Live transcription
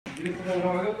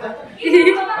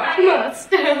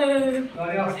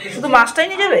শুধু মাছটাই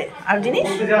নিয়ে যাবে আর জিনিস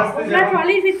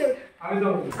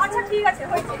আচ্ছা ঠিক আছে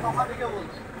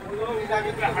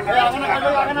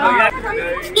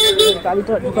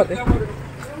গাড়িটা ঢুকাতে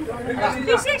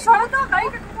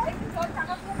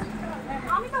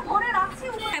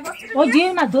ওই যে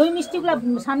না দই মিষ্টি গুলা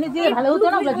সামনে দিয়ে ভালো হতো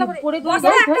না পরে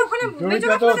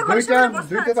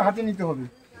হাতে নিতে হবে।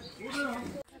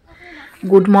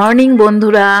 গুড মর্নিং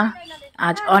বন্ধুরা,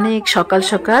 আজ অনেক সকাল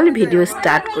সকাল ভিডিও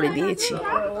স্টার্ট করে দিয়েছি।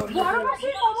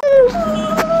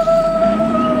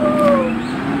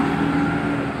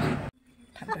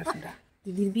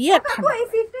 দিদির বিয়ে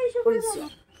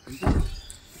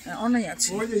অনেক আছে,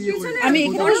 আমি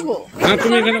এখানে বসবো।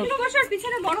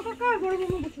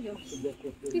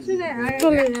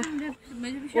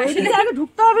 আগে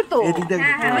ঢুকতে হবে তো,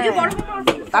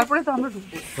 তারপরে তো আমরা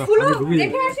ঢুকবো।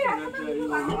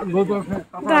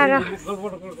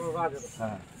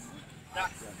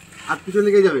 আর পিছনে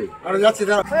লেগে যাবে। আর যাচ্ছে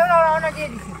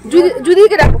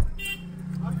যুদিকে রাখো।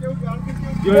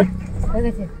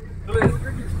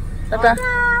 Tata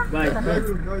bye bye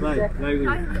bye.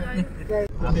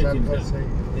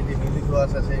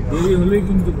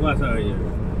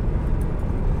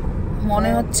 মনে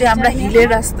হচ্ছে আমরা হিলের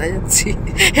রাস্তায় যাচ্ছি,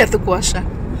 এত কুয়াশা।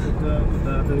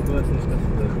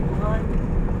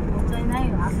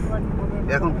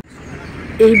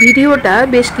 এই ভিডিওটা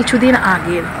বেশ কিছুদিন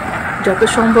আগের, যত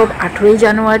সম্ভব 8ই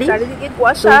জানুয়ারি।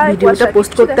 ভিডিওটা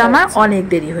পোস্ট করতে আমার অনেক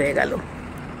দেরি হয়ে গেল,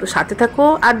 তো সাথে থাকো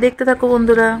আর দেখতে থাকো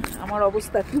বন্ধুরা। আমার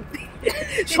অবস্থা টুপি,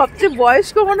 সবচেয়ে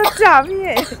বয়স্ক মনে হচ্ছে আমি,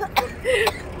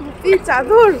 টুপি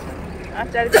চাদর আর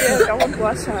চারিদিকে কেমন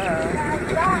কুয়াশা।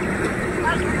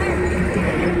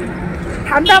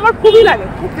 ঠান্ডা আমার খুবই লাগে,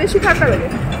 খুব বেশি ঠান্ডা লাগে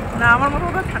না। আমার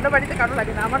মতো ঠান্ডা বাড়িতে কারো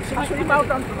লাগে না, আমার শাশুড়ি মাও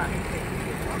টানতো না।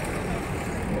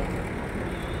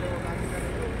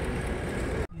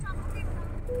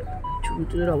 চুল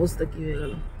চুলের অবস্থা কি হয়ে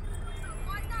গেল।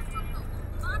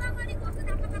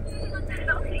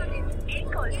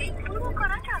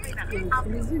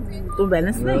 তোর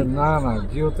ব্যালেন্স নেই? না না,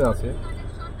 জিওতে আছে।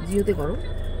 জিওতে করো,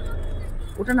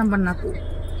 ওটা নাম্বার না তো,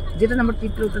 যেটা নাম্বার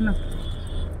টিপলে ওটা না।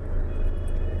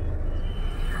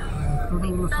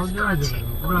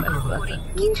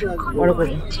 বড়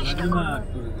করে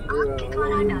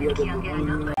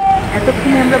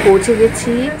এতক্ষণে আমরা পৌঁছে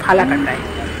গেছি ফালাকাটায়।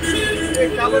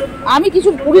 আমি কিছু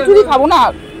পুরি টুরি খাবো না,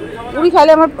 পুরি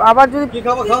খাইলে আমার আবার যদি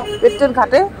পেটের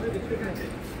ঘাটে।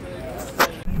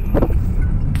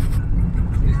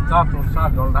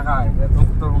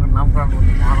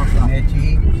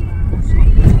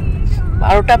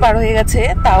 বারোটা পার হয়ে গেছে,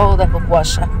 তাও দেখো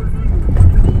কুয়াশা।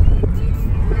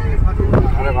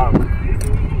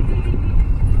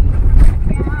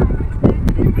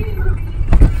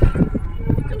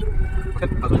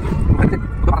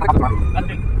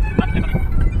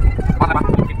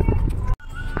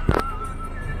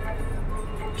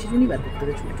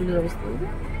 চুলের অবস্থা,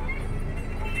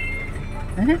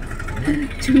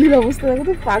 চুলের অবস্থা দেখো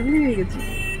তো, পাগলি হয়ে গেছে।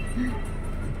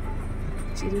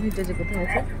 চিরুনিটা যে কোথায়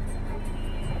আছে,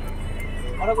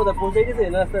 ওরা কোথায় পৌঁছে গেছে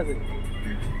না আস্তে আস্তে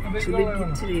চুলের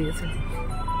ক্লিপ ছিঁড়ে গেছে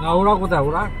না। ওরা কোথায়,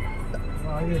 ওরা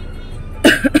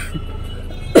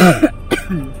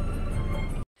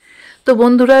তো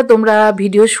বন্ধুরা, তোমরা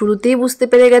ভিডিও শুরুতেই বুঝতে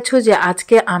পেরে গেছো যে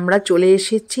আজকে আমরা চলে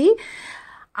এসেছি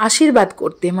আশীর্বাদ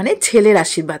করতে, মানে ছেলের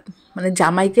আশীর্বাদ, মানে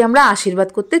জামাইকে আমরা আশীর্বাদ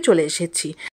করতে চলে এসেছি।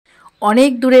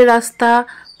 অনেক দূরের রাস্তা,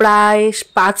 প্রায়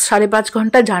 5-5.5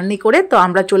 ঘন্টা জার্নি করে তো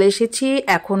আমরা চলে এসেছি।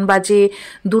 এখন বাজে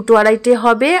 2-2:30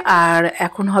 হবে, আর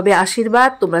এখন হবে আশীর্বাদ।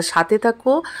 তোমরা সাথে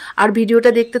থাকো আর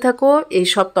ভিডিওটা দেখতে থাকো। এই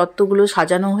সব তত্ত্বগুলো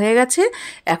সাজানো হয়ে গেছে,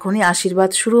 এখনই আশীর্বাদ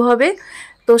শুরু হবে,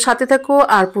 তো সাথে থাকো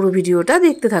আর পুরো ভিডিওটা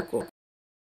দেখতে থাকো।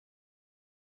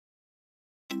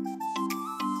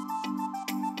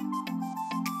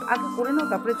 আগে করে নাও,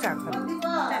 তারপরে চা খাবে।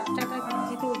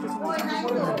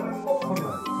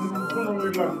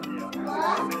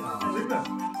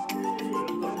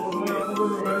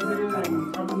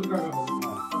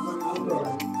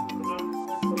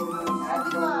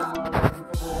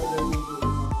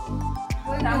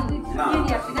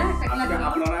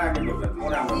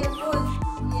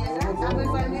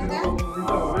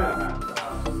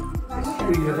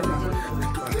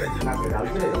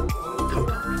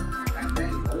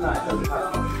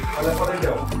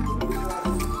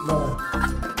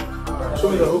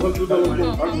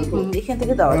 এখান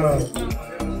থেকে দাও।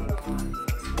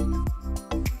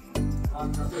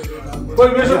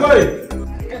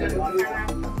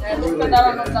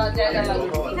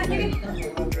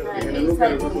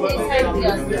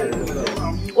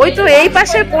 ওই তো এই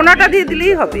পাশের কোনাটা দিয়ে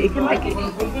দিলেই হবে, এখান থেকে।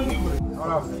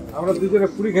 আমরা দুজনে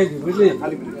পুরি খাইছি বুঝলি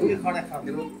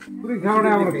পুরি খাওয়া না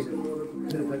আমরা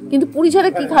কিন্তু পুরি ছাড়া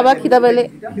কি খাবার খিদা পেলে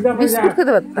বিস্কুট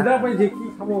খেতে পারতাম খিদা পাইছে কি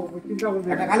খাবো চিন্তা করতে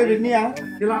একটা খালি বেড নিয়ে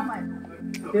খেলাম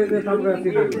খেয়ে দিয়ে তারপরে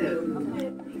ঠিক হয়ে গেল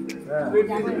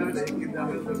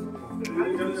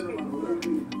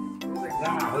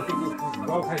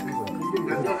জল খাইছি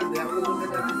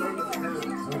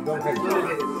জল খাইছি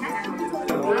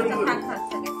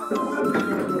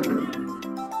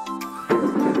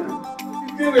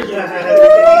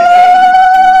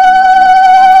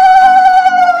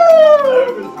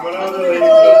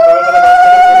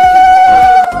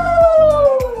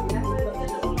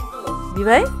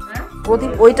ভাই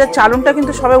প্রদীপ ওইটা চালনটা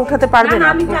কিন্তু সবাই উঠাতে পারবে না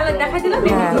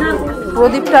হ্যাঁ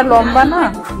প্রদীপটা লম্বা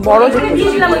না বড় যে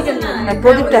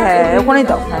প্রদীপটা হ্যাঁ ওখানেই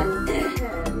দাও হ্যাঁ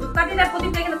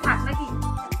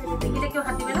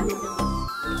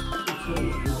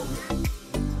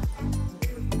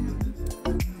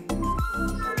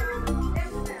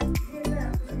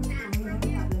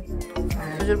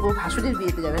ভাসুরির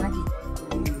বিয়েতে যাবে নাকি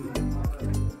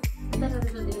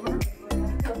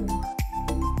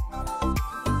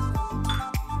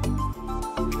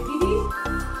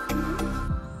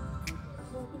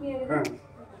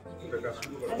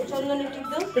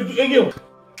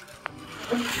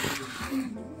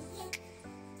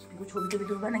ছবি টবি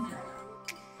তুলবে নাকি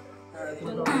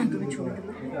তুমি ছবি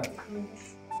তুলবে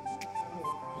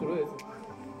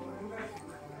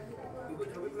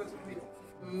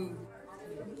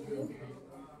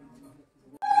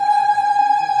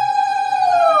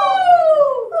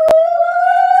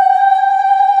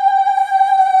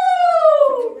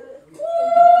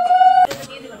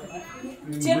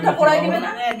চেনটা পড়াই দিবে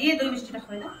না দিয়ে দই মিষ্টিটা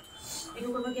খাবে না একটু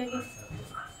করবে কি আগে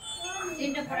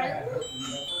চেনটা পড়াই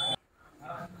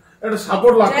এটা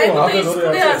সাপোর্ট লাগতো হাতে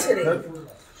ধরে আছে রে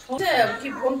কি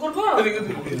ফোন করব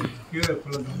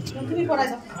তুমি পড়াই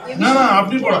দাও না না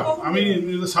আপনি পড়া আমি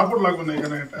সাপোর্ট লাগবে না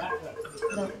এখানে এটা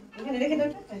এখানে রেখে দাও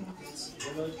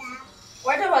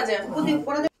কয়টা বাজে বুদ্ধি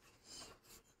পড়া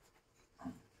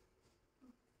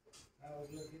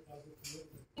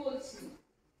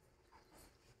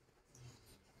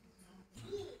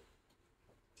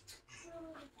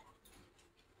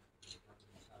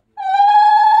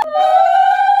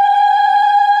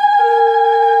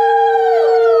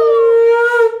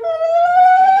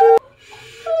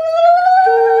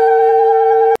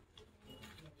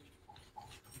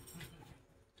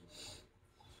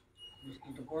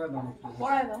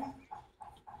পড়াই দাও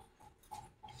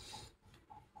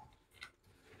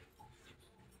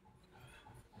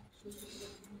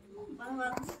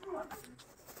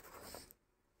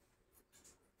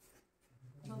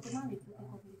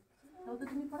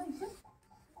তুমি পড়াইছো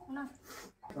না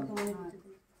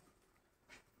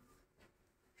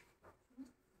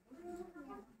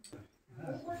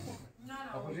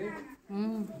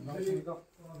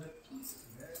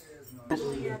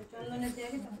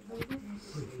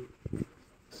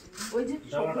ওই যে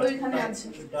স্বপ্ন এখানে আছে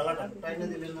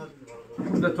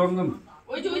চন্দন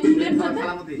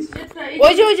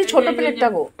ওই যে ছোট প্লেটটা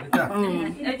গো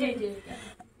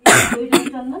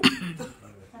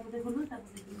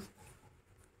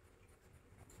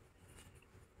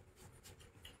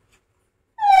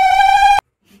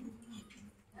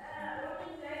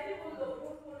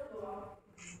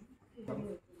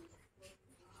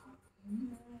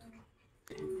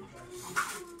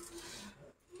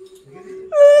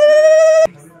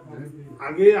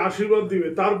আগে আশীর্বাদ দিবে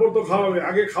তারপর তো খাওয়াবে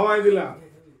আগে খাওয়াই দিলাম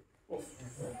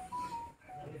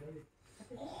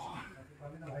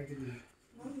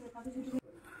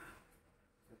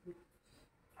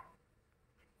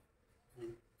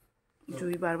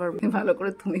জুই বারবার ভালো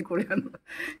করে তুমি করে আনো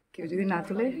কেউ যদি না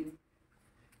তুলে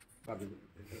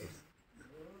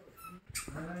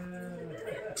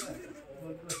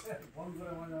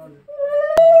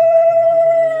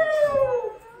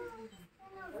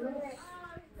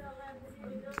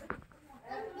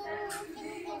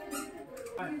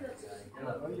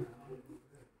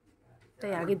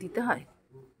তাই আগে দিতে হয়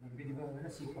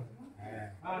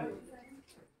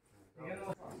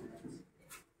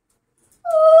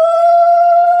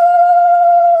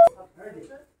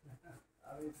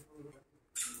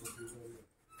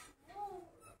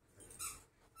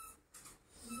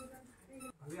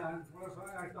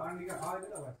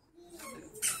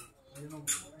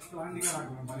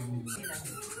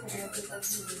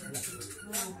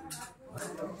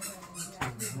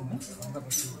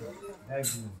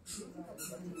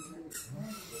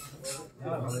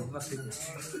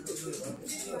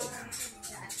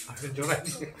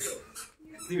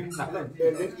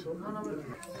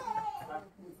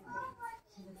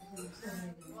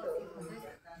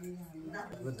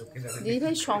দিদি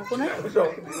ভাই শঙ্খ না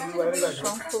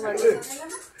শঙ্খ বাজে।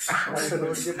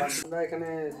 আমরা এখানে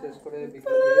শেষ করে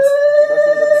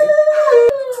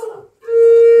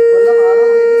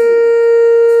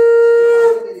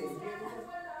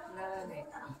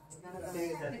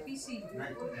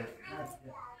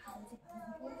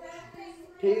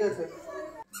ঠিক আছে।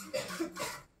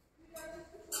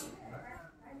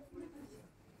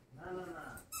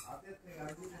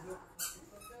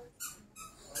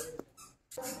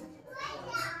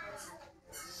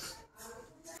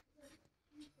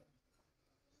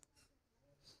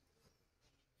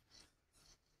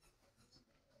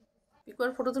 পিকু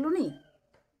আর ফটো তুলুনি?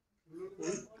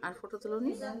 আর ফটো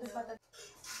তুলুনি?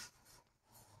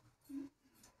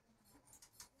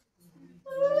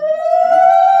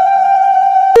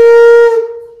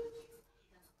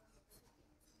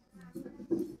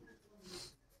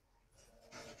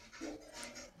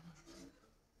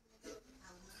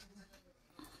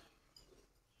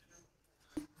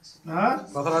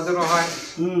 কথা বার্তা হয়।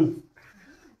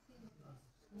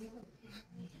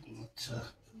 আচ্ছা,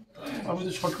 আমি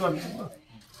তো শর্টকাট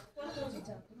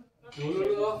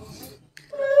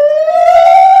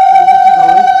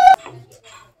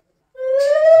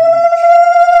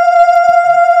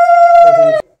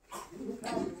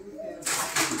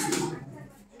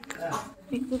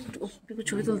পিকু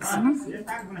ছবি তুলতেছে না,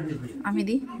 আমি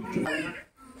দিই।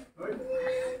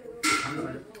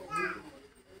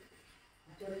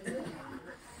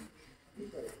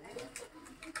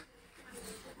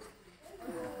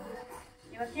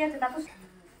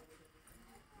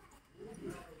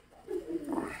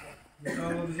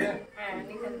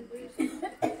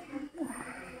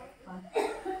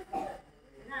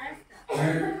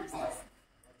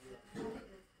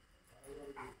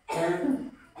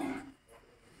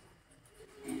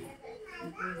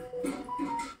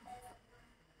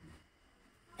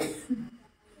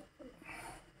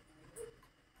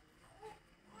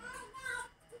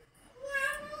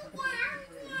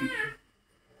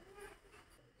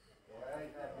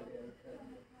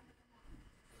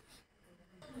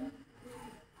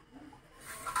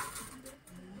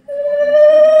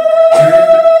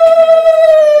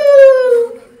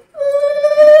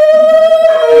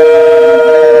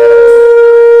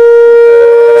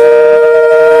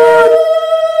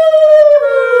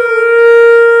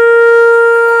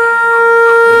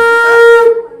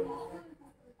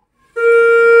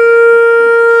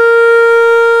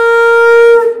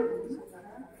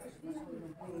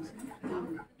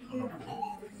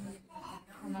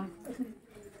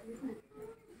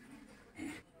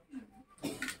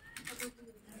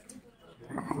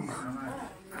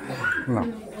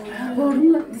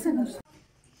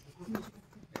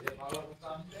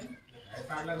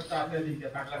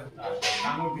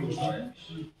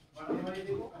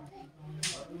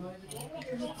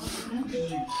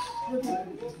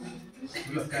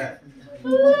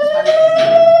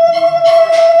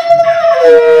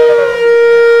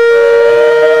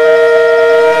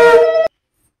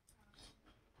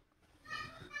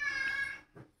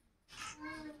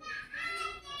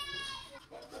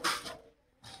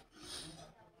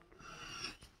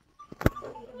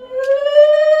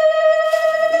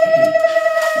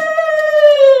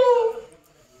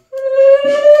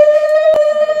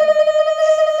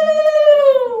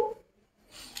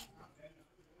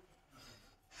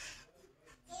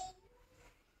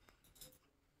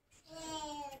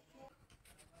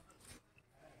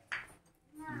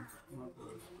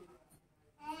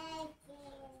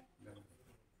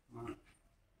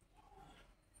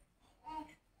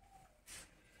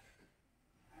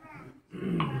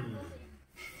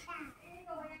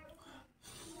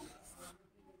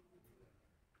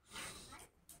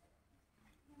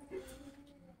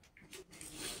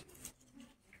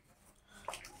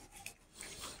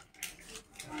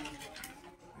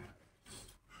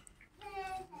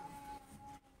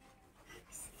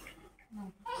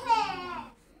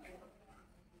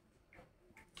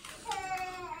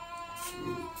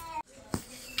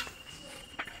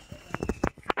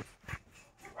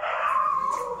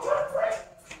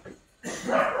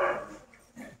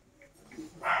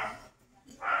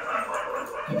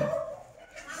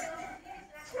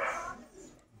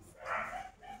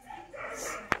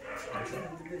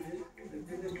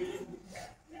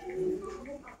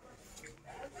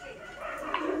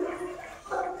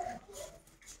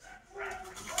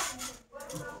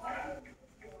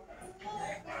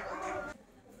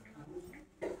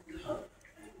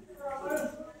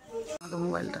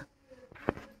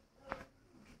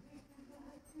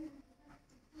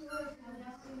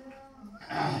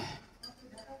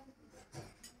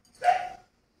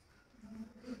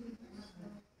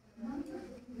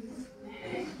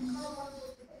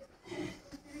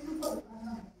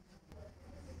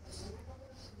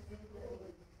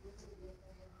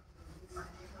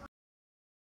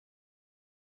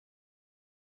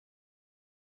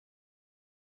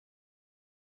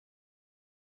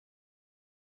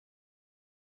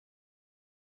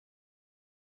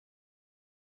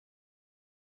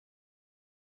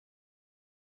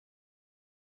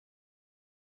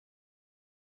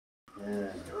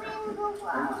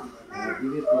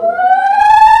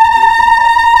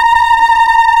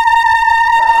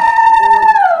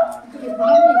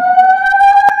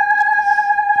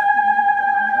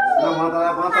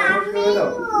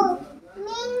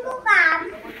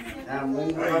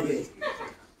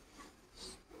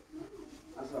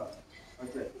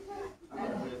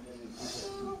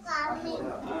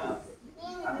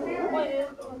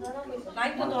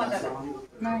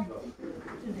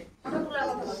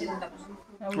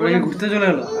 ঘুরতে চলে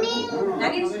গেল,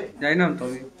 যাই না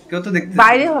তবে কেউ তো দেখতে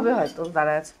বাইরে হবে হয়তো,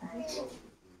 দাঁড়া আছে।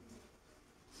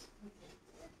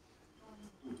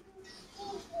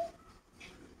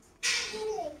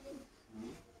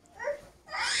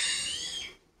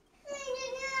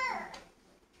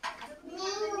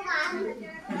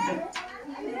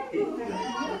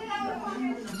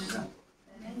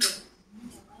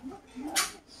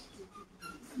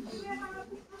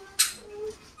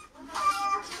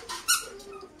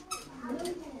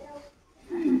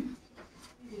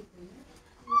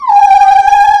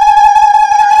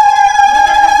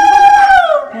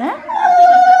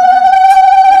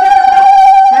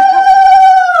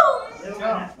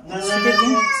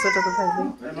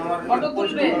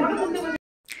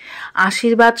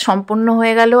 আশীর্বাদ সম্পন্ন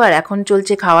হয়ে গেল আর এখন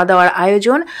চলছে খাওয়া দাওয়ার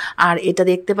আয়োজন। আর এটা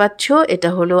দেখতে পাচ্ছ, এটা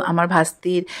হলো আমার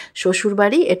ভাস্তির শ্বশুর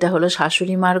বাড়ি, এটা হলো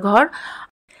শাশুড়ি মার ঘর।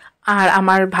 আর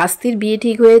আমার ভাস্তির বিয়ে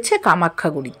ঠিক হয়েছে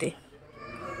কামাখ্যাগুড়িতে।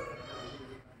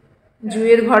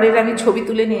 জুইয়ের ঘরের আমি ছবি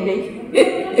তুলে নিয়ে যাই।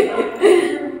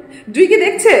 জুইকে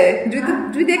দেখছে?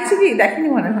 জুই দেখছে কি? দেখেনি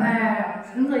মনে হয়।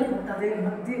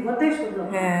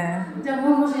 হ্যাঁ,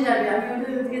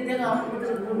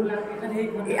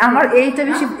 আমার এইটা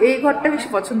বেশি, এই ঘরটা বেশি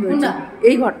পছন্দ হয়েছে,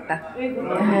 এই ঘরটা।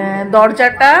 হ্যাঁ,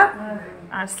 দরজাটা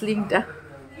আর স্লিংটা।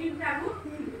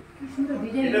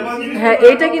 হ্যাঁ,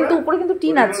 এইটা কিন্তু উপরে কিন্তু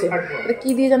টিন আছে, এটা কি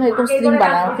দিয়ে যেন এরকম স্লিং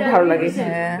বানায়, খুব ভালো লাগে।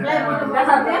 হ্যাঁ,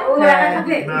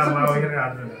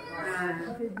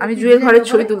 আমি জুয়ের ঘরের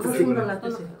ছবি তুলতেছি।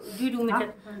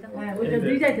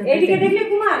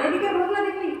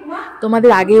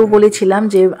 তোমাদের আগেও বলেছিলাম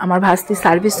যে আমার ভাস্তি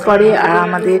সার্ভিস করে, আর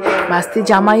আমাদের ভাস্তির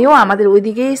জামাইও আমাদের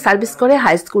ওইদিকেই সার্ভিস করে,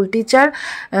 হাই স্কুল টিচার।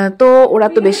 তো ওরা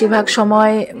তো বেশিরভাগ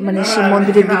সময় মানে শিব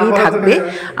মন্দিরের দিকেই থাকবে।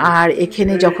 আর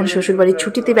এখানে যখন শ্বশুরবাড়ির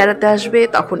ছুটিতে বেড়াতে আসবে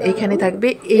তখন এইখানে থাকবে।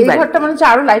 এই ঘরটা মানে হচ্ছে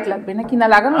আরো লাইট লাগবে না, কিনা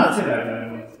লাগানো আছে।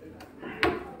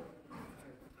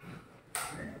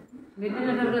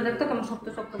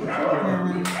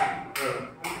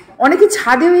 অনেকে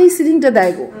ছাদেও এই সিলিংটা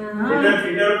দেয় গো।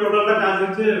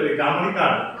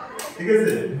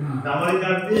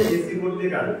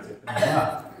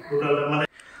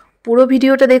 পুরো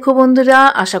ভিডিওটা দেখো বন্ধুরা,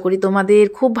 আশা করি তোমাদের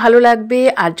খুব ভালো লাগবে।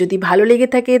 আর যদি ভালো লেগে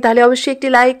থাকে তাহলে অবশ্যই একটি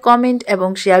লাইক, কমেন্ট এবং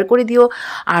শেয়ার করে দিও।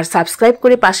 আর সাবস্ক্রাইব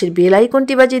করে পাশের বেল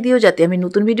আইকনটি বাজিয়ে দিও, যাতে আমি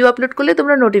নতুন ভিডিও আপলোড করলে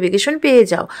তোমরা নোটিফিকেশন পেয়ে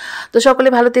যাও। তো সকলে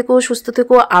ভালো থেকো, সুস্থ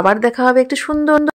থেকো, আবার দেখা হবে একটা সুন্দর